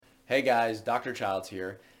Hey guys, Dr. Childs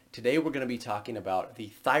here. Today we're going to be talking about the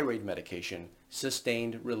thyroid medication,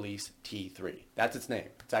 sustained release T3. That's its name.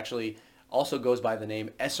 It's actually also goes by the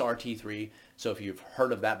name SRT3. So if you've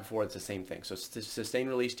heard of that before, it's the same thing. So sustained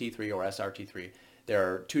release T3 or SRT3, there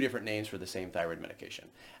are two different names for the same thyroid medication.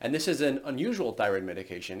 And this is an unusual thyroid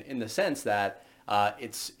medication in the sense that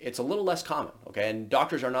it's a little less common, okay? And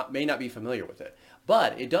doctors may not be familiar with it.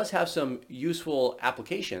 But it does have some useful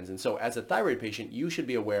applications. And so as a thyroid patient, you should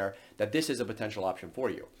be aware that this is a potential option for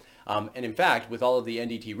you. And in fact, with all of the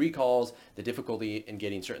NDT recalls, the difficulty in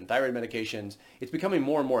getting certain thyroid medications, it's becoming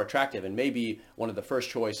more and more attractive and maybe one of the first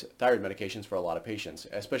choice thyroid medications for a lot of patients,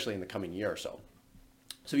 especially in the coming year or so.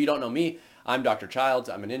 So if you don't know me, I'm Dr. Childs.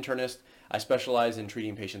 I'm an internist. I specialize in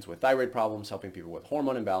treating patients with thyroid problems, helping people with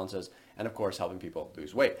hormone imbalances, and of course, helping people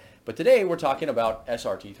lose weight. But today we're talking about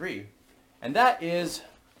SRT3, and that is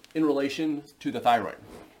in relation to the thyroid.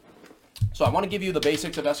 So I want to give you the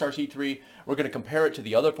basics of SRT3. We're going to compare it to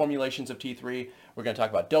the other formulations of T3. We're going to talk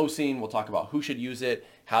about dosing. We'll talk about who should use it,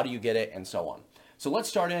 how do you get it, and so on. So let's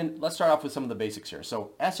start off with some of the basics here.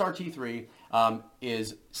 So SRT3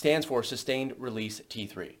 stands for sustained release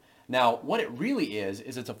T3. Now, what it really is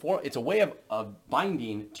it's a way of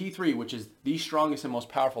binding T3, which is the strongest and most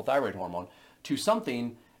powerful thyroid hormone, to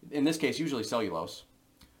something, in this case, usually cellulose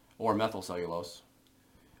or methylcellulose.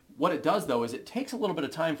 What it does, though, is it takes a little bit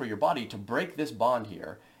of time for your body to break this bond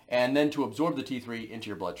here and then to absorb the T3 into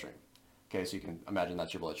your bloodstream. Okay, so you can imagine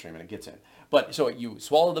that's your bloodstream and it gets in. But so you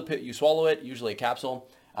swallow it, usually a capsule,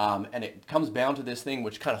 and it comes down to this thing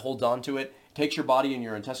which kind of holds on to it, takes your body and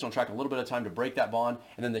your intestinal tract a little bit of time to break that bond,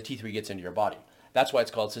 and then the T3 gets into your body. That's why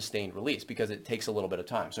it's called sustained release, because it takes a little bit of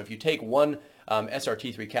time. So if you take one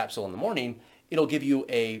SRT3 capsule in the morning, it'll give you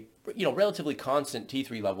a relatively constant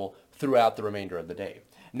T3 level throughout the remainder of the day.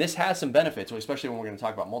 And this has some benefits, especially when we're going to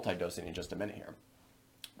talk about multi-dosing in just a minute here.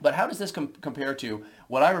 But how does this compare to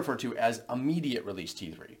what I refer to as immediate release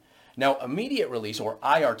T3? Now, immediate release, or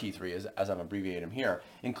IRT3, as I'm abbreviating them here,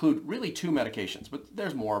 include really two medications, but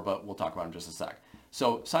there's more, but we'll talk about them in just a sec.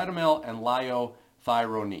 So Cytomel and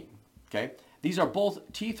liothyronine, okay? These are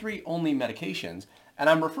both T3-only medications, and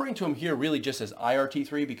I'm referring to them here really just as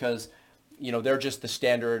IRT3 because they're just the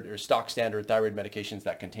standard or stock standard thyroid medications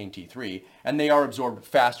that contain T3, and they are absorbed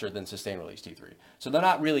faster than sustained release T3. So they're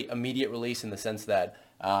not really immediate release in the sense that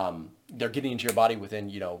they're getting into your body within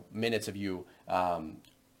minutes of you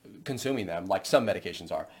consuming them, like some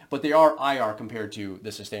medications are. But they are IR compared to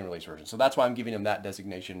the sustained release version. So that's why I'm giving them that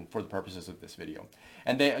designation for the purposes of this video.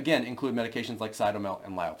 And they, again, include medications like Cytomel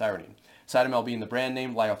and liothyronine. Cytomel being the brand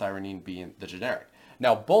name, liothyronine being the generic.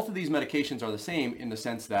 Now, both of these medications are the same in the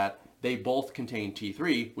sense that they both contain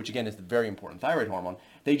T3, which again is the very important thyroid hormone.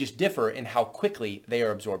 They just differ in how quickly they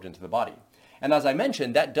are absorbed into the body. And as I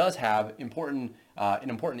mentioned, that does have an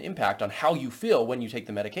important impact on how you feel when you take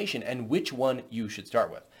the medication and which one you should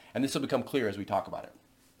start with. And this will become clear as we talk about it.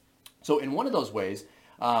 So in one of those ways,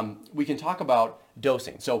 we can talk about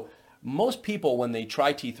dosing. So most people, when they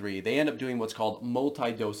try T3, they end up doing what's called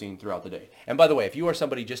multi-dosing throughout the day. And by the way, if you are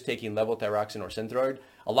somebody just taking levothyroxine or Synthroid,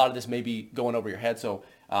 a lot of this may be going over your head. So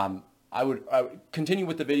I would continue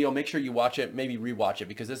with the video, make sure you watch it, maybe rewatch it,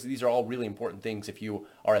 because these are all really important things if you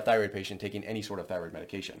are a thyroid patient taking any sort of thyroid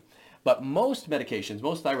medication. But most medications,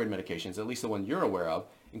 most thyroid medications, at least the one you're aware of,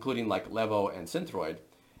 including like Levo and Synthroid,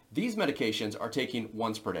 these medications are taken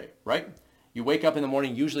once per day, right? You wake up in the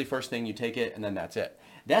morning, usually first thing you take it, and then that's it.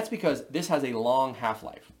 That's because this has a long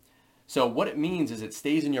half-life. So what it means is it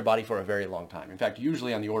stays in your body for a very long time. In fact,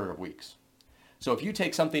 usually on the order of weeks. So if you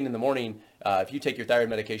take something in the morning, if you take your thyroid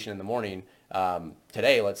medication in the morning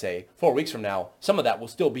today, let's say, 4 weeks from now, some of that will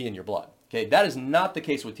still be in your blood. Okay, that is not the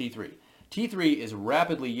case with T3. T3 is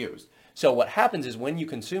rapidly used. So what happens is when you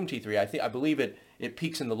consume T3, I believe it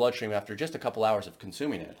peaks in the bloodstream after just a couple hours of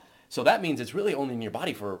consuming it. So that means it's really only in your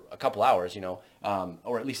body for a couple hours,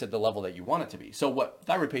 or at least at the level that you want it to be. So what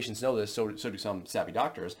thyroid patients know this, so do some savvy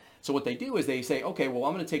doctors. So what they do is they say, okay, well,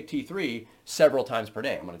 I'm going to take T3 several times per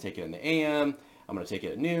day. I'm going to take it in the AM. I'm going to take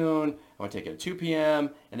it at noon, I'm going to take it at 2 p.m.,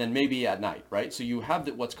 and then maybe at night, right? So you have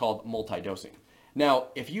what's called multi-dosing. Now,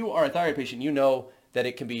 if you are a thyroid patient, you know that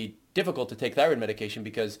it can be difficult to take thyroid medication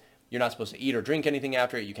because you're not supposed to eat or drink anything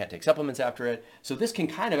after it. You can't take supplements after it. So this can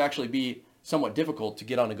kind of actually be somewhat difficult to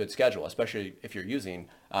get on a good schedule, especially if you're using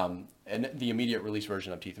the immediate release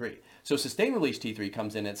version of T3. So sustained release T3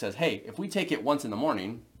 comes in and says, hey, if we take it once in the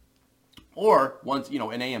morning or once,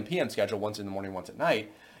 an AM PM schedule, once in the morning, once at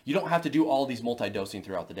night, you don't have to do all these multi-dosing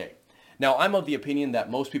throughout the day. Now, I'm of the opinion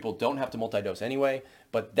that most people don't have to multi-dose anyway,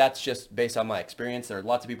 but that's just based on my experience. There are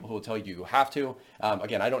lots of people who will tell you you have to.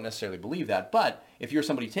 Again, I don't necessarily believe that, but if you're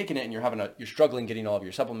somebody taking it and you're struggling getting all of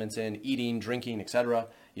your supplements in, eating, drinking, etc.,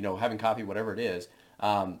 having coffee, whatever it is,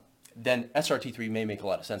 then SRT3 may make a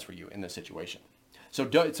lot of sense for you in this situation. So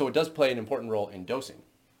it does play an important role in dosing.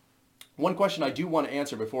 One question I do want to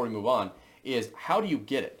answer before we move on is, how do you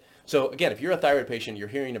get it? So again, if you're a thyroid patient, you're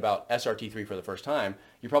hearing about SRT3 for the first time,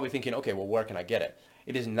 you're probably thinking, okay, well, where can I get it?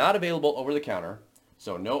 It is not available over the counter,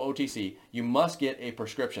 so no OTC. You must get a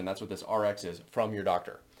prescription, that's what this RX is, from your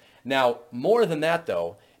doctor. Now, more than that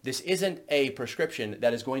though, this isn't a prescription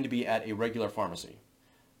that is going to be at a regular pharmacy,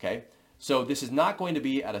 okay? So this is not going to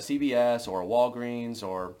be at a CVS or a Walgreens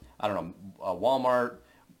or, I don't know, a Walmart,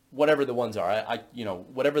 whatever the ones are.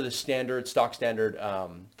 Whatever the stock standard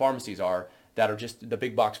pharmacies are, that are just the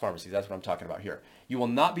big box pharmacies. That's what I'm talking about here. You will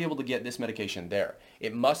not be able to get this medication there.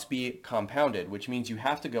 It must be compounded, which means you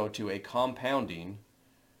have to go to a compounding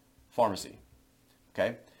pharmacy.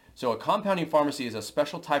 Okay? So a compounding pharmacy is a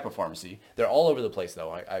special type of pharmacy. They're all over the place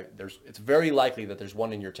though. It's very likely that there's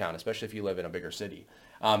one in your town, especially if you live in a bigger city.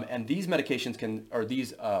 And these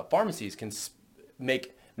pharmacies can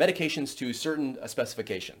make medications to certain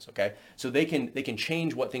specifications, okay? So they can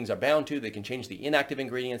change what things are bound to, they can change the inactive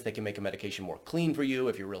ingredients, they can make a medication more clean for you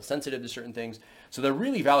if you're real sensitive to certain things. So they're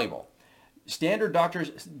really valuable. Standard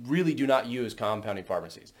doctors really do not use compounding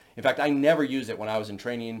pharmacies. In fact, I never used it when I was in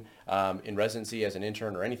training, in residency as an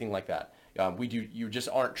intern or anything like that. Doctors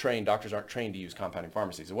aren't trained to use compounding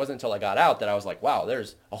pharmacies. It wasn't until I got out that I was like, wow,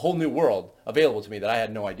 there's a whole new world available to me that I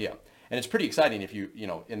had no idea. And it's pretty exciting if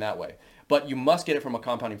in that way. But you must get it from a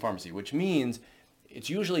compounding pharmacy, which means it's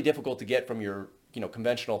usually difficult to get from your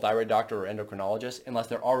conventional thyroid doctor or endocrinologist unless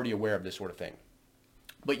they're already aware of this sort of thing.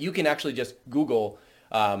 But you can actually just Google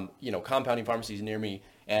compounding pharmacies near me,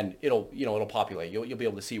 and it'll populate. You'll be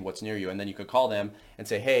able to see what's near you, and then you could call them and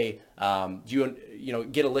say, hey, do you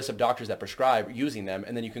get a list of doctors that prescribe using them,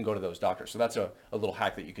 and then you can go to those doctors. So that's a little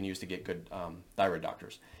hack that you can use to get good thyroid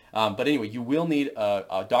doctors. But anyway, you will need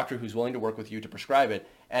a doctor who's willing to work with you to prescribe it,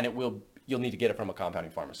 and you'll need to get it from a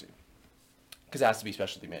compounding pharmacy because it has to be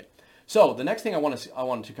specialty made. So the next thing I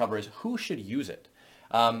wanted to cover is who should use it.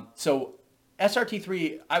 So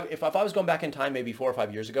SRT3, if I was going back in time maybe 4 or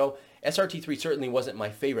 5 years ago, SRT3 certainly wasn't my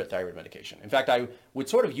favorite thyroid medication. In fact, I would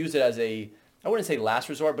sort of use it as I wouldn't say last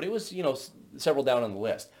resort, but it was, several down on the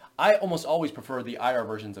list. I almost always prefer the IR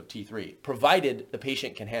versions of T3, provided the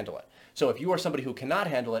patient can handle it. So if you are somebody who cannot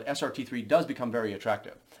handle it, SRT3 does become very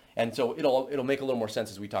attractive. And so it'll make a little more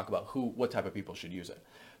sense as we talk about what type of people should use it.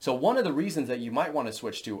 So one of the reasons that you might want to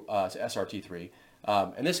switch to SRT3,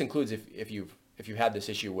 and this includes if you've had this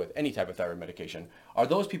issue with any type of thyroid medication, are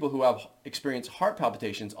those people who have experienced heart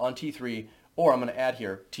palpitations on T3, or I'm going to add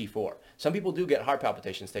here T4. Some people do get heart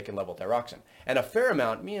palpitations taking levothyroxine. And a fair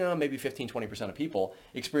amount, maybe 15-20% of people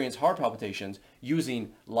experience heart palpitations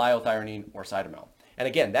using liothyronine or Cytomel. And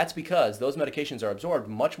again, that's because those medications are absorbed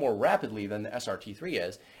much more rapidly than the SRT3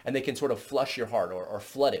 is, and they can sort of flush your heart or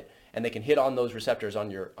flood it, and they can hit on those receptors on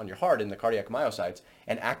your heart in the cardiac myocytes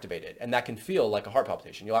and activate it. And that can feel like a heart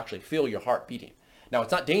palpitation. You'll actually feel your heart beating. Now,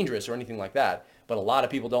 it's not dangerous or anything like that, but a lot of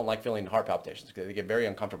people don't like feeling heart palpitations because they get very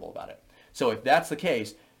uncomfortable about it. So if that's the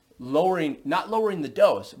case, not lowering the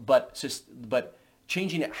dose, but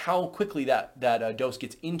changing it how quickly that dose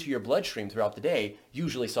gets into your bloodstream throughout the day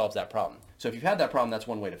usually solves that problem. So if you've had that problem, that's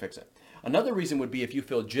one way to fix it. Another reason would be if you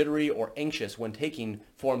feel jittery or anxious when taking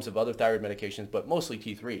forms of other thyroid medications, but mostly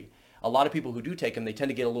T3. A lot of people who do take them, they tend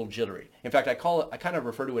to get a little jittery. In fact, I kind of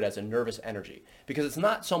refer to it as a nervous energy, because it's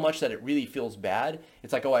not so much that it really feels bad.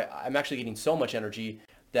 It's like, I'm actually getting so much energy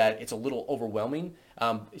that it's a little overwhelming.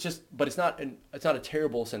 But it's not a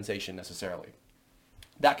terrible sensation necessarily.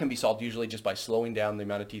 That can be solved usually just by slowing down the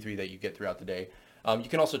amount of T3 that you get throughout the day. You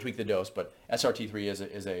can also tweak the dose, but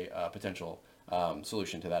SRT3 is a potential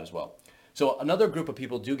solution to that as well. So another group of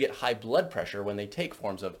people do get high blood pressure when they take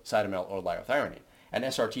forms of Cytomel or liothyronine, and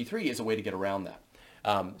SRT3 is a way to get around that.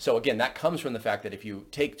 So again, that comes from the fact that if you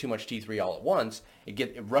take too much T3 all at once,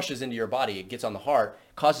 it rushes into your body, it gets on the heart,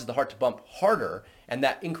 causes the heart to bump harder, and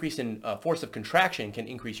that increase in force of contraction can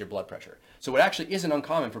increase your blood pressure. So it actually isn't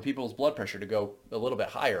uncommon for people's blood pressure to go a little bit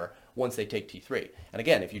higher once they take T3. And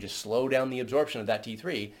again, if you just slow down the absorption of that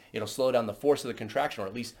T3, it'll slow down the force of the contraction, or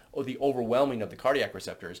at least the overwhelming of the cardiac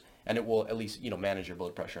receptors, and it will at least manage your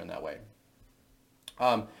blood pressure in that way.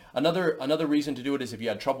 Another reason to do it is if you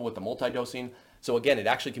had trouble with the multi-dosing. So again, it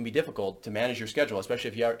actually can be difficult to manage your schedule, especially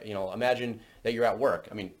if imagine that you're at work.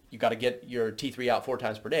 I mean, you got to get your T3 out 4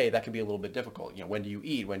 times per day. That can be a little bit difficult. When do you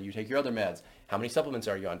eat? When do you take your other meds? How many supplements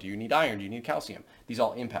are you on? Do you need iron? Do you need calcium? These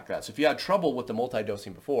all impact that. So if you had trouble with the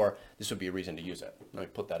multi-dosing before, this would be a reason to use it. Let me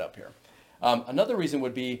put that up here. Another reason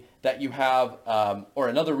would be that you have, or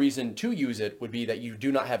another reason to use it would be that you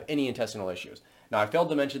do not have any intestinal issues. Now, I failed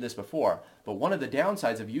to mention this before, but one of the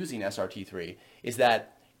downsides of using SRT3 is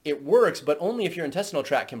that it works, but only if your intestinal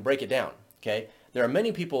tract can break it down, okay? There are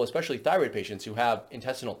many people, especially thyroid patients, who have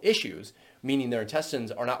intestinal issues, meaning their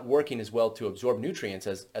intestines are not working as well to absorb nutrients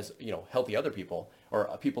as healthy other people or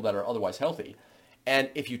people that are otherwise healthy. And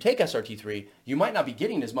if you take SRT3, you might not be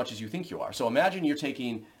getting as much as you think you are. So imagine you're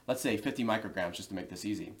taking, let's say 50 micrograms, just to make this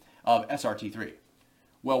easy, of SRT3.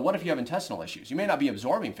 Well, what if you have intestinal issues? You may not be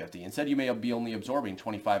absorbing 50. Instead, you may be only absorbing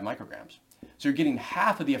 25 micrograms. So you're getting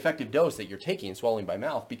half of the effective dose that you're taking, swallowing by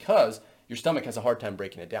mouth, because your stomach has a hard time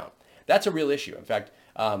breaking it down. That's a real issue. In fact,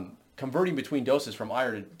 converting between doses from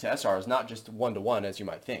IR to SR is not just one-to-one as you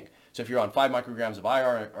might think. So if you're on 5 micrograms of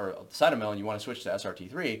IR or Cytomel and you want to switch to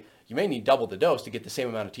SRT3, you may need double the dose to get the same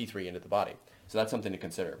amount of T3 into the body. So that's something to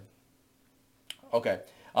consider. Okay.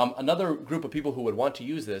 Another group of people who would want to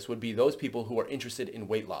use this would be those people who are interested in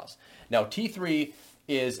weight loss. Now, T3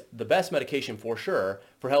 is the best medication for sure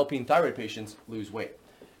for helping thyroid patients lose weight.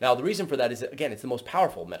 Now, the reason for that is, again, it's the most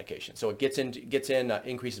powerful medication. So it gets in,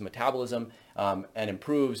 increases metabolism, and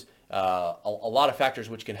improves a lot of factors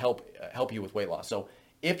which can help you with weight loss. So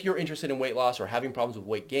if you're interested in weight loss or having problems with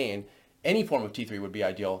weight gain, any form of T3 would be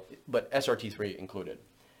ideal, but SRT3 included.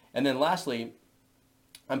 And then lastly,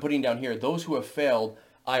 I'm putting down here those who have failed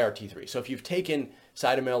IRT3. So if you've taken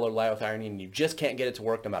Cytomel or liothyronine and you just can't get it to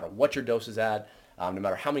work no matter what your dose is at, no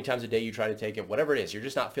matter how many times a day you try to take it, whatever it is, you're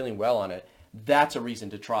just not feeling well on it, that's a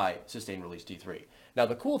reason to try sustained release T3. Now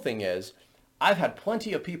the cool thing is, I've had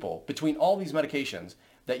plenty of people between all these medications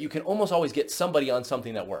that you can almost always get somebody on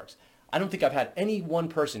something that works. I don't think I've had any one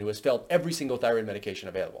person who has failed every single thyroid medication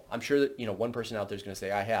available. I'm sure that one person out there is going to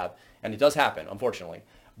say I have, and it does happen, unfortunately.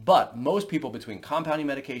 But most people between compounding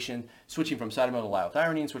medication, switching from Cytomel to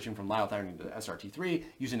liothyronine, switching from liothyronine to SRT3,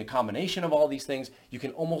 using a combination of all these things, you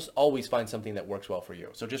can almost always find something that works well for you.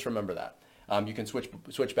 So just remember that. You can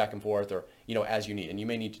switch back and forth or as you need, and you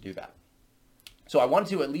may need to do that. So I wanted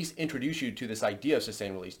to at least introduce you to this idea of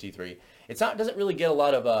sustained release T3. It doesn't really get a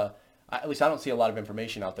lot of at least I don't see a lot of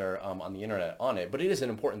information out there on the internet on it, but it is an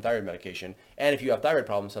important thyroid medication. And if you have thyroid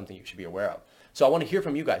problems, something you should be aware of. So I want to hear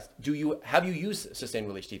from you guys. Have you used sustained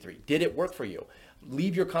release T3? Did it work for you?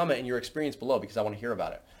 Leave your comment and your experience below because I want to hear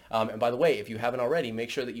about it. And by the way, if you haven't already, make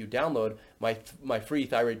sure that you download my free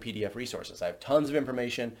thyroid PDF resources. I have tons of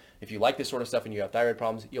information. If you like this sort of stuff and you have thyroid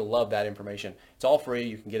problems, you'll love that information. It's all free.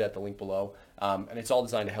 You can get it at the link below. And it's all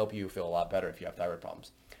designed to help you feel a lot better if you have thyroid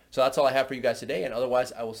problems. So that's all I have for you guys today. And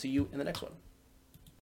otherwise, I will see you in the next one.